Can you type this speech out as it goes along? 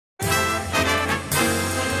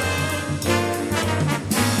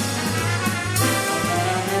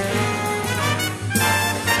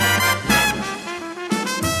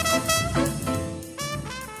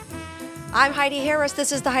I'm Heidi Harris.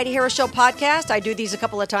 This is the Heidi Harris Show podcast. I do these a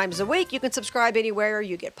couple of times a week. You can subscribe anywhere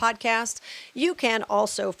you get podcasts. You can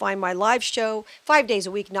also find my live show 5 days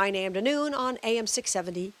a week, 9 a.m. to noon on AM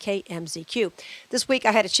 670 KMZQ. This week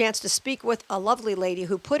I had a chance to speak with a lovely lady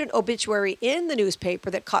who put an obituary in the newspaper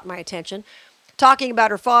that caught my attention, talking about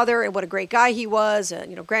her father and what a great guy he was,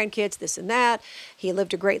 grandkids, this and that. He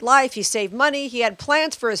lived a great life. He saved money. He had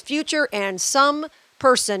plans for his future, and some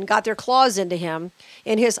person got their claws into him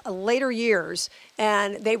in his later years,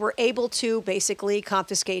 and they were able to basically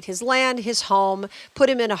confiscate his land, his home, put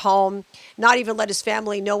him in a home, not even let his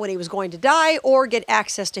family know when he was going to die or get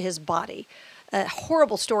access to his body. A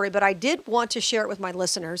horrible story, but I did want to share it with my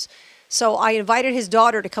listeners. So I invited his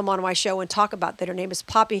daughter to come on my show and talk about that. Her name is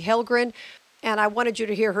Poppy Helgren, and I wanted you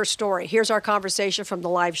to hear her story. Here's our conversation from the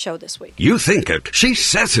live show this week. You think it, she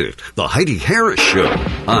says it. The Heidi Harris Show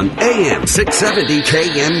on AM 670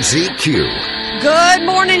 KMZQ. Good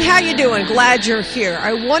morning. How you doing? Glad you're here.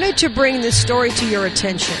 I wanted to bring this story to your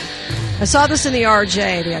attention. I saw this in the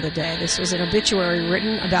RJ the other day. This was an obituary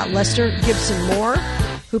written about Lester Gibson Moore,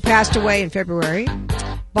 who passed away in February,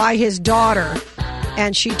 by his daughter.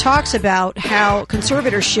 And she talks about how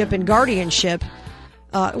conservatorship and guardianship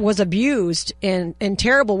was abused in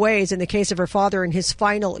terrible ways in the case of her father in his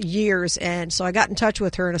final years. And so I got in touch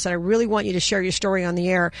with her and I said, I really want you to share your story on the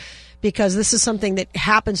air, because this is something that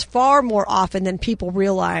happens far more often than people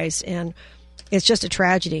realize. And it's just a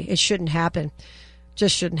tragedy. It shouldn't happen.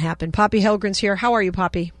 Just shouldn't happen. Poppy Helgren's here. How are you,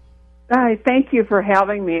 Poppy? Hi, thank you for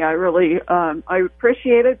having me. I really I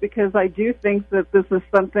appreciate it, because I do think that this is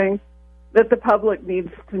something that the public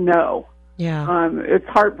needs to know. Yeah, it's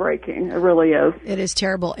heartbreaking. It really is. It is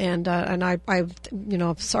terrible, and I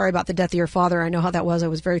sorry about the death of your father. I know how that was. I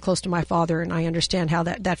was very close to my father, and I understand how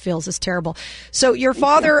that feels. It's terrible. So your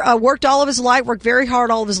father worked all of his life, worked very hard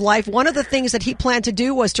all of his life. One of the things that he planned to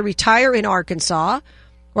do was to retire in Arkansas,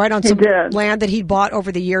 right, on some land that he'd bought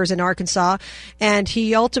over the years in Arkansas, and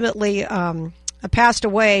he ultimately passed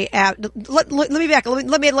away let me back.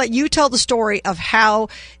 Let me let you tell the story of how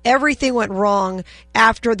everything went wrong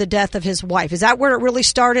after the death of his wife. Is that where it really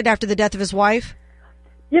started, after the death of his wife?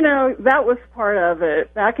 That was part of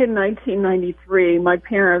it. Back in 1993, my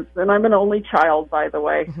parents, and I'm an only child, by the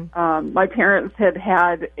way, my parents had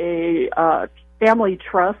a family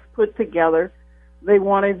trust put together. They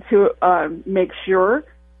wanted to make sure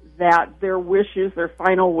that their wishes, their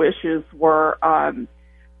final wishes, were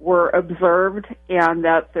observed, and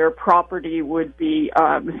that their property would be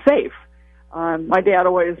safe. My dad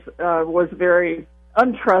always was very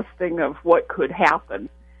untrusting of what could happen.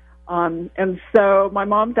 And so my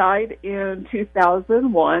mom died in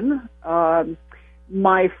 2001.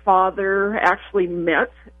 My father actually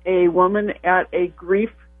met a woman at a grief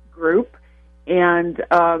group and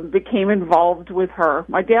became involved with her.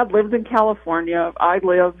 My dad lived in California. I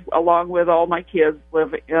live, along with all my kids,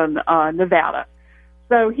 live in Nevada.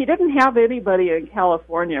 So he didn't have anybody in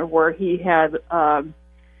California where he had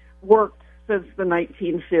worked since the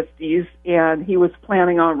 1950s, and he was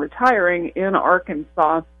planning on retiring in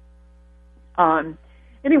Arkansas.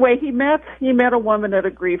 Anyway, he met a woman at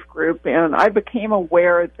a grief group, and I became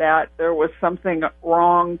aware that there was something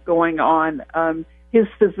wrong going on. His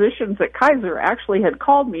physicians at Kaiser actually had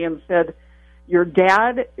called me and said, "Your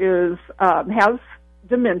dad has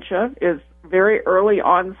dementia, is very early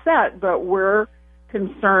onset, but we're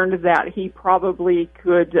concerned that he probably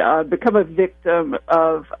could become a victim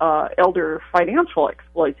of elder financial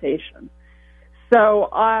exploitation." So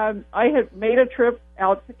I had made a trip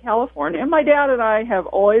out to California. My dad and I have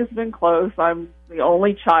always been close. I'm the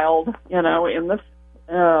only child, in the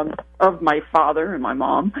of my father and my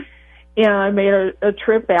mom. And I made a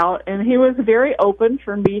trip out, and he was very open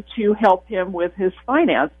for me to help him with his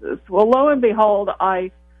finances. Well, lo and behold,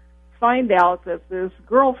 I find out that this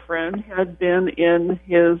girlfriend had been in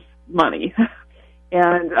his money.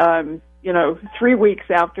 And, 3 weeks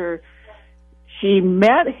after she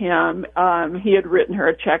met him, he had written her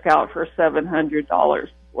a check out for $700.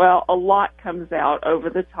 Well, a lot comes out over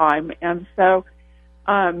the time. And so,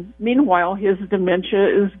 meanwhile, his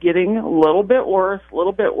dementia is getting a little bit worse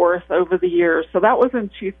over the years. So that was in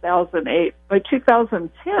 2008. By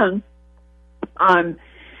 2010,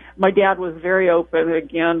 my dad was very open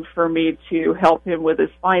again for me to help him with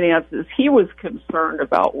his finances. He was concerned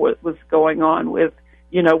about what was going on with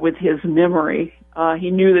his memory.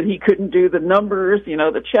 He knew that he couldn't do the numbers,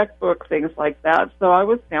 the checkbook, things like that. So I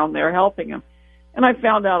was down there helping him. And I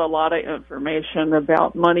found out a lot of information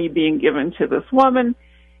about money being given to this woman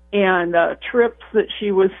and trips that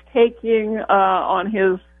she was taking on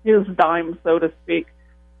his dime, so to speak.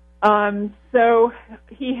 So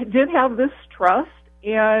he did have this trust,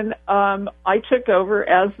 and I took over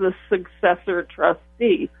as the successor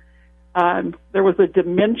trustee. There was a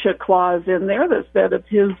dementia clause in there that said if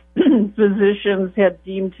his physicians had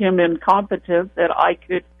deemed him incompetent, that I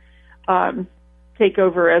could take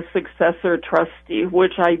over as successor trustee,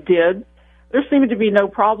 which I did. There seemed to be no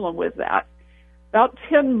problem with that. About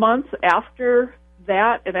 10 months after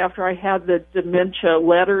that, and after I had the dementia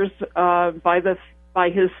letters by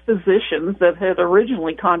his physicians that had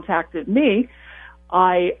originally contacted me,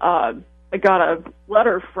 I got a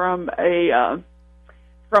letter from an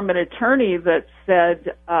attorney that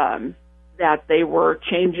said that they were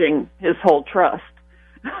changing his whole trust.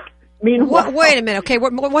 Meanwhile, wait a minute. Okay,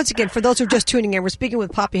 once again, for those who are just tuning in, we're speaking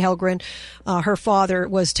with Poppy Helgren. Her father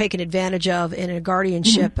was taken advantage of in a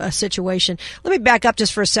guardianship situation. Let me back up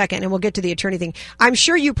just for a second, and we'll get to the attorney thing. I'm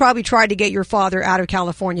sure you probably tried to get your father out of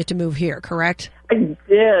California to move here, correct? I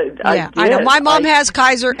did. I know. My mom has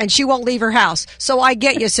Kaiser, and she won't leave her house. So I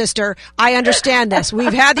get you, sister. I understand this.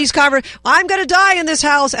 We've had these conversations. I'm going to die in this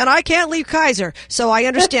house, and I can't leave Kaiser. So I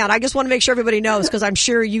understand. I just want to make sure everybody knows, because I'm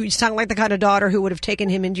sure you sound like the kind of daughter who would have taken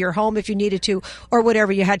him into your home if you needed to, or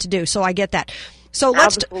whatever you had to do. So I get that. So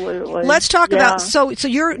let's talk about, so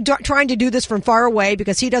you're trying to do this from far away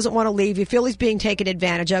because he doesn't want to leave. You feel he's being taken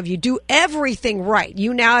advantage of. You do everything right.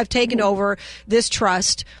 You now have taken over this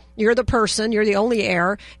trust. You're the person, you're the only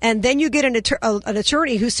heir, and then you get an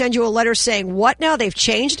attorney who sends you a letter saying, what now, they've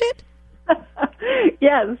changed it?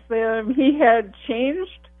 Yes, he had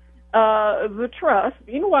changed the trust.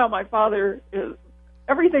 Meanwhile, my father,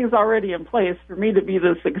 everything's already in place for me to be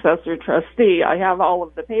the successor trustee. I have all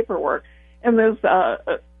of the paperwork. And this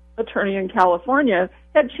attorney in California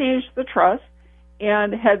had changed the trust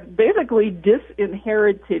and had basically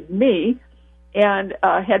disinherited me and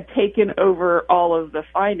had taken over all of the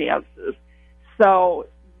finances. So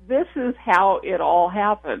this is how it all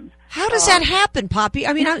happened. How does that happen, Poppy?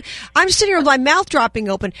 I mean, I'm sitting here with my mouth dropping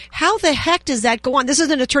open. How the heck does that go on? This is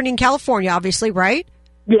an attorney in California, obviously, right?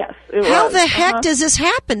 Yes, it was. How the heck does this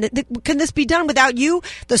happen? Can this be done without you,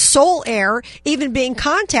 the sole heir, even being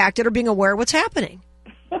contacted or being aware of what's happening?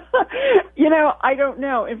 I don't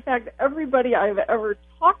know. In fact, everybody I've ever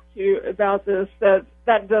talked to about this said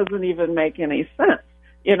that doesn't even make any sense.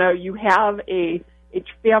 You have a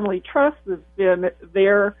family trust that's been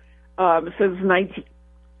there since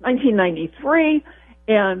 1993,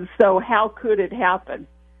 and so how could it happen?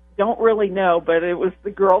 Don't really know, but it was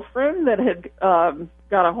the girlfriend that had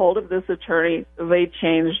got a hold of this attorney. They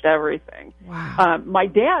changed everything. Wow. My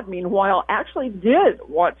dad, meanwhile, actually did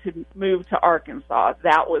want to move to Arkansas.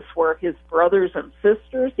 That was where his brothers and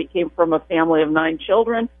sisters, he came from a family of 9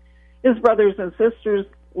 children, his brothers and sisters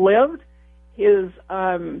lived. His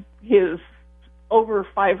over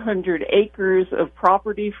 500 acres of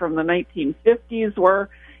property from the 1950s were.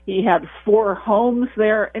 He had 4 homes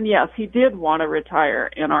there, and yes, he did want to retire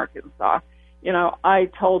in Arkansas. I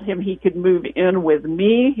told him he could move in with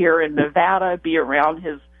me here in Nevada, be around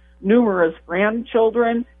his numerous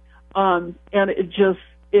grandchildren, and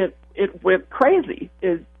it went crazy.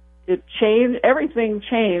 It changed. Everything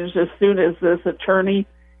changed as soon as this attorney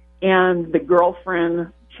and the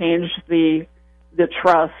girlfriend changed the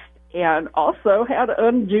trust, and also had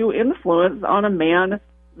undue influence on a man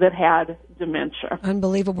that had dementia.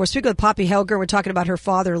 Unbelievable. We're speaking with Poppy Helgren. We're talking about her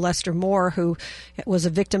father, Lester Moore, who was a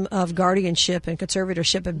victim of guardianship and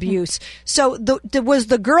conservatorship abuse. So was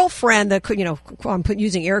the girlfriend, I'm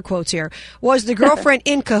using air quotes here, was the girlfriend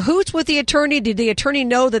in cahoots with the attorney? Did the attorney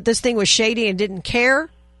know that this thing was shady and didn't care?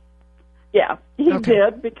 Yeah, he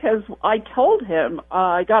did, because I told him,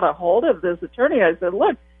 I got a hold of this attorney. I said,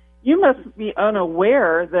 look, you must be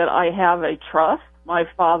unaware that I have a trust. My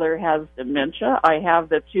father has dementia. I have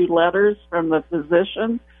the 2 letters from the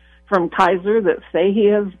physician from Kaiser that say he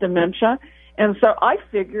has dementia. And so I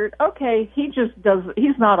figured, okay, he's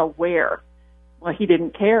not aware. Well, he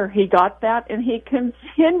didn't care. He got that, and he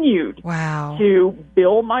continued to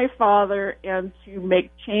bill my father and to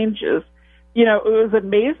make changes. It was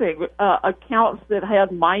amazing. Accounts that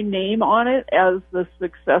had my name on it as the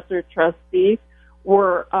successor trustee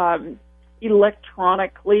were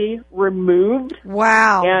electronically removed.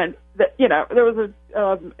 Wow. And, there was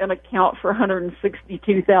an account for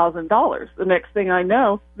 $162,000. The next thing I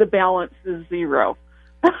know, the balance is 0.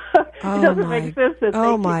 It doesn't make sense that they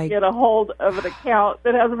can get a hold of an account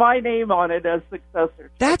that has my name on it as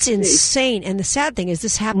successor. That's insane. And the sad thing is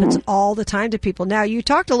this happens all the time to people. Now, you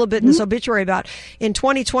talked a little bit in this obituary about in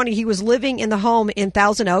 2020, he was living in the home in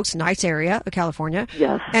Thousand Oaks, nice area of California.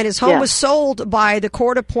 Yes. And his home was sold by the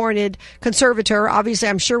court-appointed conservator, obviously,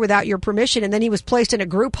 I'm sure, without your permission. And then he was placed in a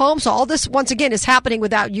group home. So all this, once again, is happening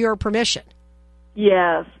without your permission.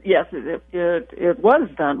 Yes, it was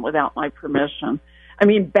done without my permission. I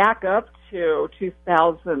mean, back up to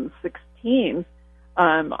 2016,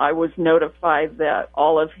 I was notified that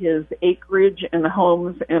all of his acreage and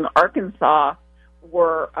homes in Arkansas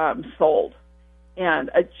were sold.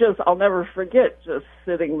 And I'll never forget just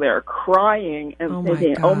sitting there crying and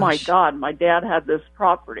thinking, oh my God, my dad had this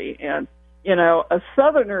property. And, you know, a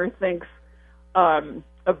Southerner thinks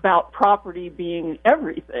about property being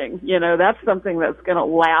everything. You know, that's something that's going to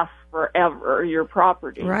last forever, your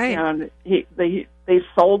property. Right. And they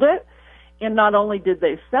sold it. And not only did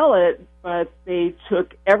they sell it, but they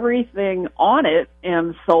took everything on it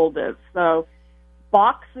and sold it. So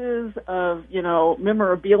boxes of, you know,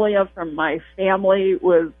 memorabilia from my family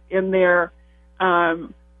was in there.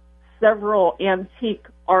 Several antique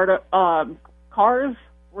cars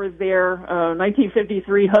were there.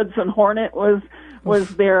 1953 Hudson Hornet was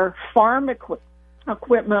there. Farm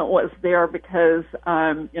equipment was there because,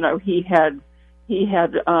 you know, he had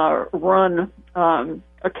run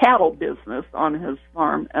a cattle business on his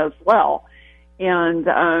farm as well. And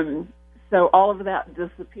so all of that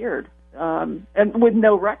disappeared. And with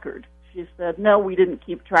no record. She said, no, we didn't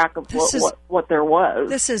keep track of what there was.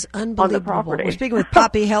 This is unbelievable. On the property. We're speaking with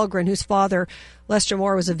Poppy Helgren, whose father, Lester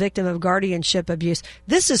Moore, was a victim of guardianship abuse.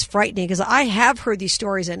 This is frightening because I have heard these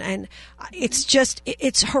stories, and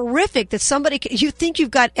it's horrific that somebody, you think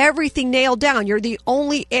you've got everything nailed down. You're the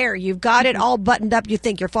only heir. You've got it all buttoned up. You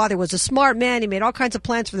think your father was a smart man. He made all kinds of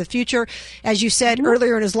plans for the future. As you said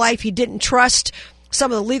earlier in his life, he didn't trust some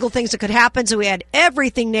of the legal things that could happen, so he had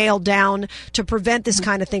everything nailed down to prevent this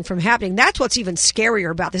kind of thing from happening. That's what's even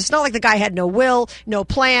scarier about this. It's not like the guy had no will, no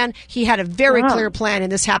plan. He had a very clear plan, and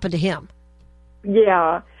this happened to him.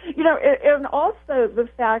 Yeah. You know, and also the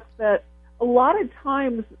fact that a lot of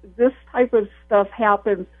times this type of stuff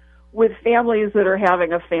happens with families that are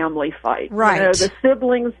having a family fight. Right. You know, the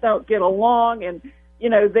siblings don't get along, and, you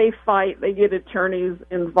know, they fight, they get attorneys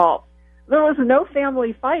involved. There was no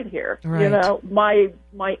family fight here. Right. You know,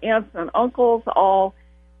 my aunts and uncles all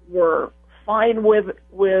were fine with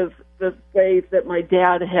the way that my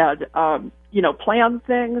dad had, you know, planned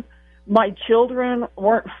things. My children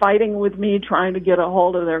weren't fighting with me trying to get a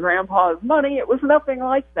hold of their grandpa's money. It was nothing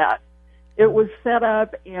like that. It was set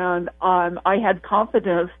up, and I had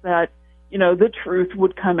confidence that, you know, the truth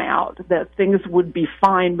would come out, that things would be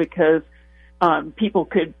fine because people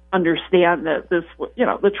could understand that this, you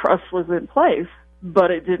know, the trust was in place,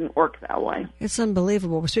 but it didn't work that way. It's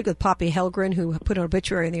unbelievable. We're speaking with Poppy Helgren, who put an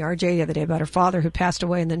obituary in the RJ the other day about her father who passed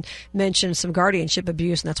away, and then mentioned some guardianship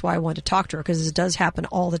abuse, and that's why I wanted to talk to her, because it does happen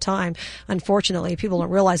all the time. Unfortunately, people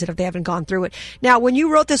don't realize it if they haven't gone through it. Now, when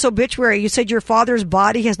you wrote this obituary, you said your father's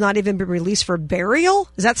body has not even been released for burial?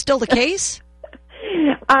 Is that still the case?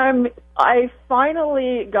 I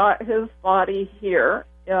finally got his body here.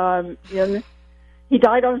 He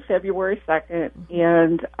died on February 2nd,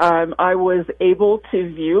 and I was able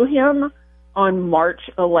to view him on March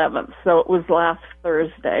 11th, so it was last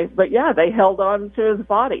Thursday. But yeah, they held on to his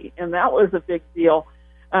body, and that was a big deal.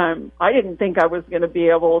 I didn't think I was going to be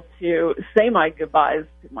able to say my goodbyes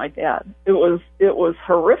to my dad. It was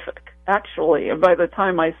horrific, actually. And by the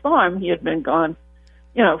time I saw him, he had been gone,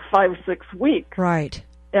 you know, 5-6 weeks. Right.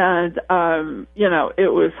 And, you know, it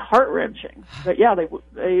was heart-wrenching. But, yeah,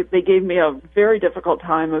 they gave me a very difficult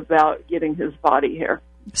time about getting his body here.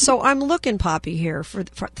 So I'm looking, Poppy, here for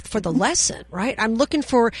the lesson, right? I'm looking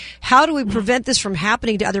for how do we prevent this from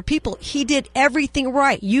happening to other people? He did everything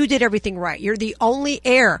right. You did everything right. You're the only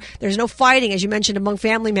heir. There's no fighting, as you mentioned, among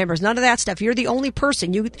family members. None of that stuff. You're the only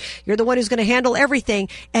person. You're the one who's going to handle everything,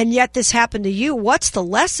 and yet this happened to you. What's the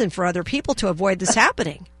lesson for other people to avoid this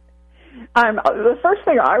happening? The first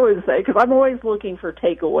thing I would say, because I'm always looking for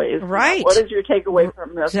takeaways. Right. You know, what is your takeaway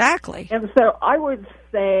from this? Exactly. And so I would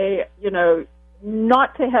say, you know,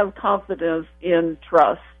 not to have confidence in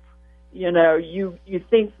trust. You know, you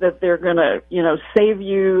think that they're going to, you know, save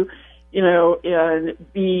you, you know, and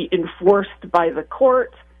be enforced by the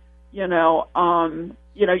court. You know,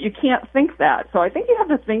 you can't think that. So I think you have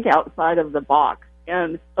to think outside of the box.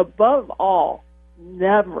 And above all,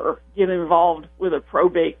 never get involved with a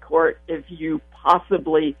probate court if you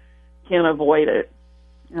possibly can avoid it.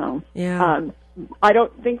 You know, yeah. I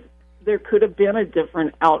don't think there could have been a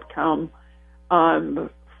different outcome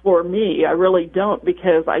for me. I really don't,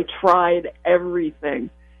 because I tried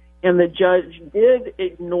everything, and the judge did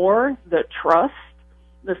ignore the trust,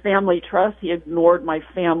 the family trust. He ignored my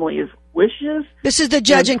family's wishes. This is the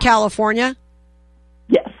judge in California?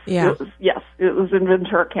 Yes. Yeah. It was in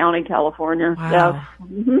Ventura County, California. Wow. Yes.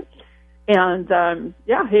 Mm-hmm.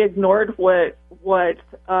 And he ignored what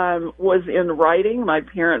was in writing, my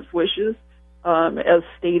parents' wishes, as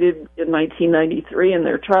stated in 1993 in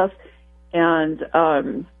their trust. And,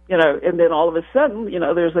 and then all of a sudden,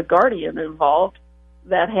 there's a guardian involved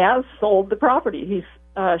that has sold the property.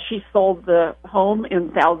 She sold the home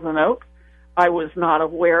in Thousand Oaks. I was not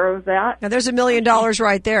aware of that. Now, there's $1 million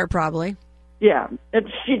right there, probably. Yeah,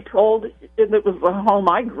 and she told, and it was the home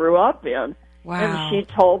I grew up in. Wow. And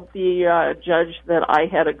she told the judge that I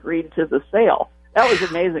had agreed to the sale. That was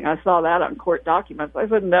amazing. I saw that on court documents. I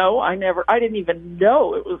said, no, I didn't even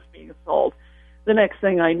know it was being sold. The next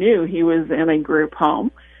thing I knew, he was in a group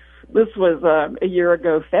home. This was a year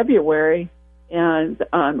ago, February, and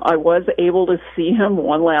I was able to see him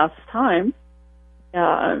one last time.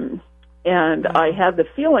 And I had the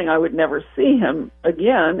feeling I would never see him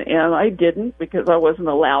again, and I didn't because I wasn't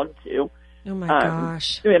allowed to. Oh, my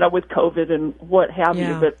gosh. With COVID and what have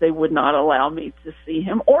you, but they would not allow me to see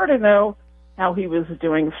him or to know how he was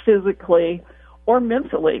doing physically or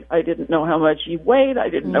mentally. I didn't know how much he weighed. I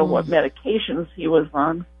didn't know what medications he was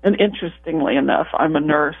on. And interestingly enough, I'm a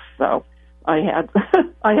nurse, so I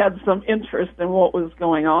had some interest in what was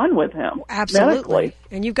going on with him. Absolutely. Medically.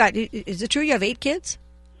 And you've got, is it true you have 8 kids?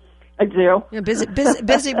 I do.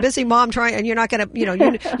 Busy mom trying, and you're not going to,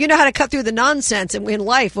 you know how to cut through the nonsense in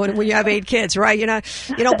life when you have 8 kids, right? You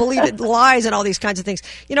don't believe in lies and all these kinds of things.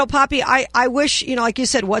 Poppy, I wish, like you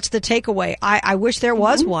said, what's the takeaway? I wish there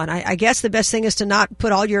was one. I guess the best thing is to not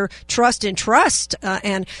put all your trust in trust.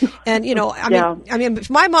 I mean, if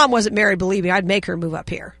my mom wasn't married, believe me, I'd make her move up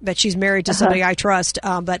here. But she's married to somebody I trust.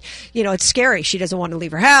 But it's scary. She doesn't want to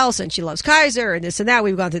leave her house, and she loves Kaiser and this and that.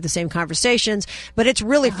 We've gone through the same conversations, but it's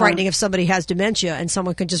really frightening if somebody has dementia and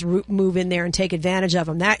someone can just move in there and take advantage of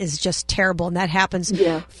them. That is just terrible, and that happens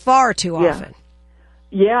far too often.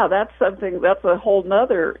 Yeah, that's a whole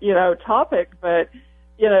nother, topic, but,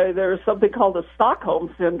 there's something called the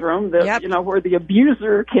Stockholm Syndrome that, where the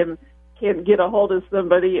abuser can get a hold of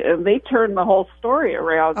somebody and they turn the whole story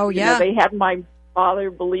around. Oh, yeah. They had my father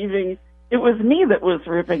believing it was me that was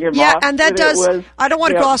ripping him off. Yeah, and that does. I don't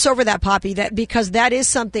want to gloss over that, Poppy, because that is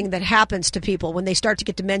something that happens to people when they start to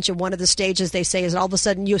get dementia. One of the stages they say is all of a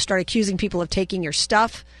sudden you start accusing people of taking your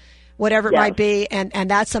stuff, whatever it might be, and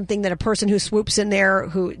that's something that a person who swoops in there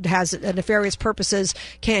who has nefarious purposes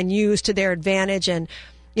can use to their advantage. And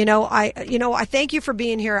I thank you for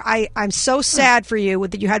being here. I'm so sad for you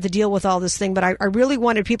that you had to deal with all this thing, but I really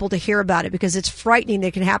wanted people to hear about it because it's frightening that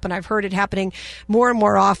it can happen. I've heard it happening more and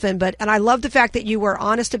more often, and I love the fact that you were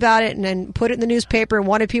honest about it and then put it in the newspaper and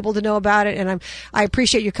wanted people to know about it. And I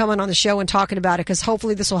appreciate you coming on the show and talking about it because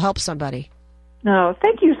hopefully this will help somebody. No,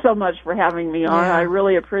 thank you so much for having me on. I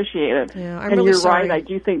really appreciate it. Yeah, and really you're sorry. Right. I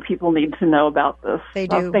do think people need to know about this. They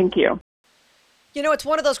do. Thank you. It's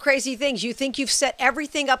one of those crazy things. You think you've set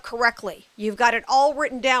everything up correctly. You've got it all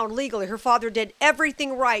written down legally. Her father did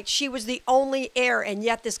everything right. She was the only heir, and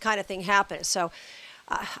yet this kind of thing happens. So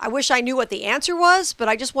I wish I knew what the answer was, but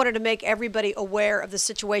I just wanted to make everybody aware of the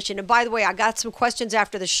situation. And by the way, I got some questions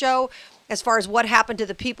after the show as far as what happened to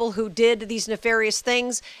the people who did these nefarious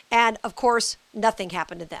things. And, of course, nothing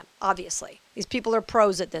happened to them, obviously. These people are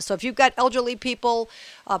pros at this. So if you've got elderly people,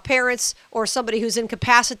 parents, or somebody who's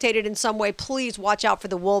incapacitated in some way, please watch out for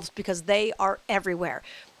the wolves because they are everywhere.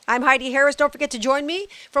 I'm Heidi Harris. Don't forget to join me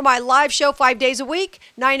for my live show 5 days a week,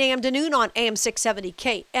 9 a.m. to noon on AM 670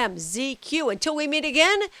 KMZQ. Until we meet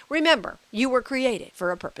again, remember, you were created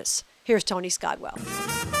for a purpose. Here's Tony Scottwell.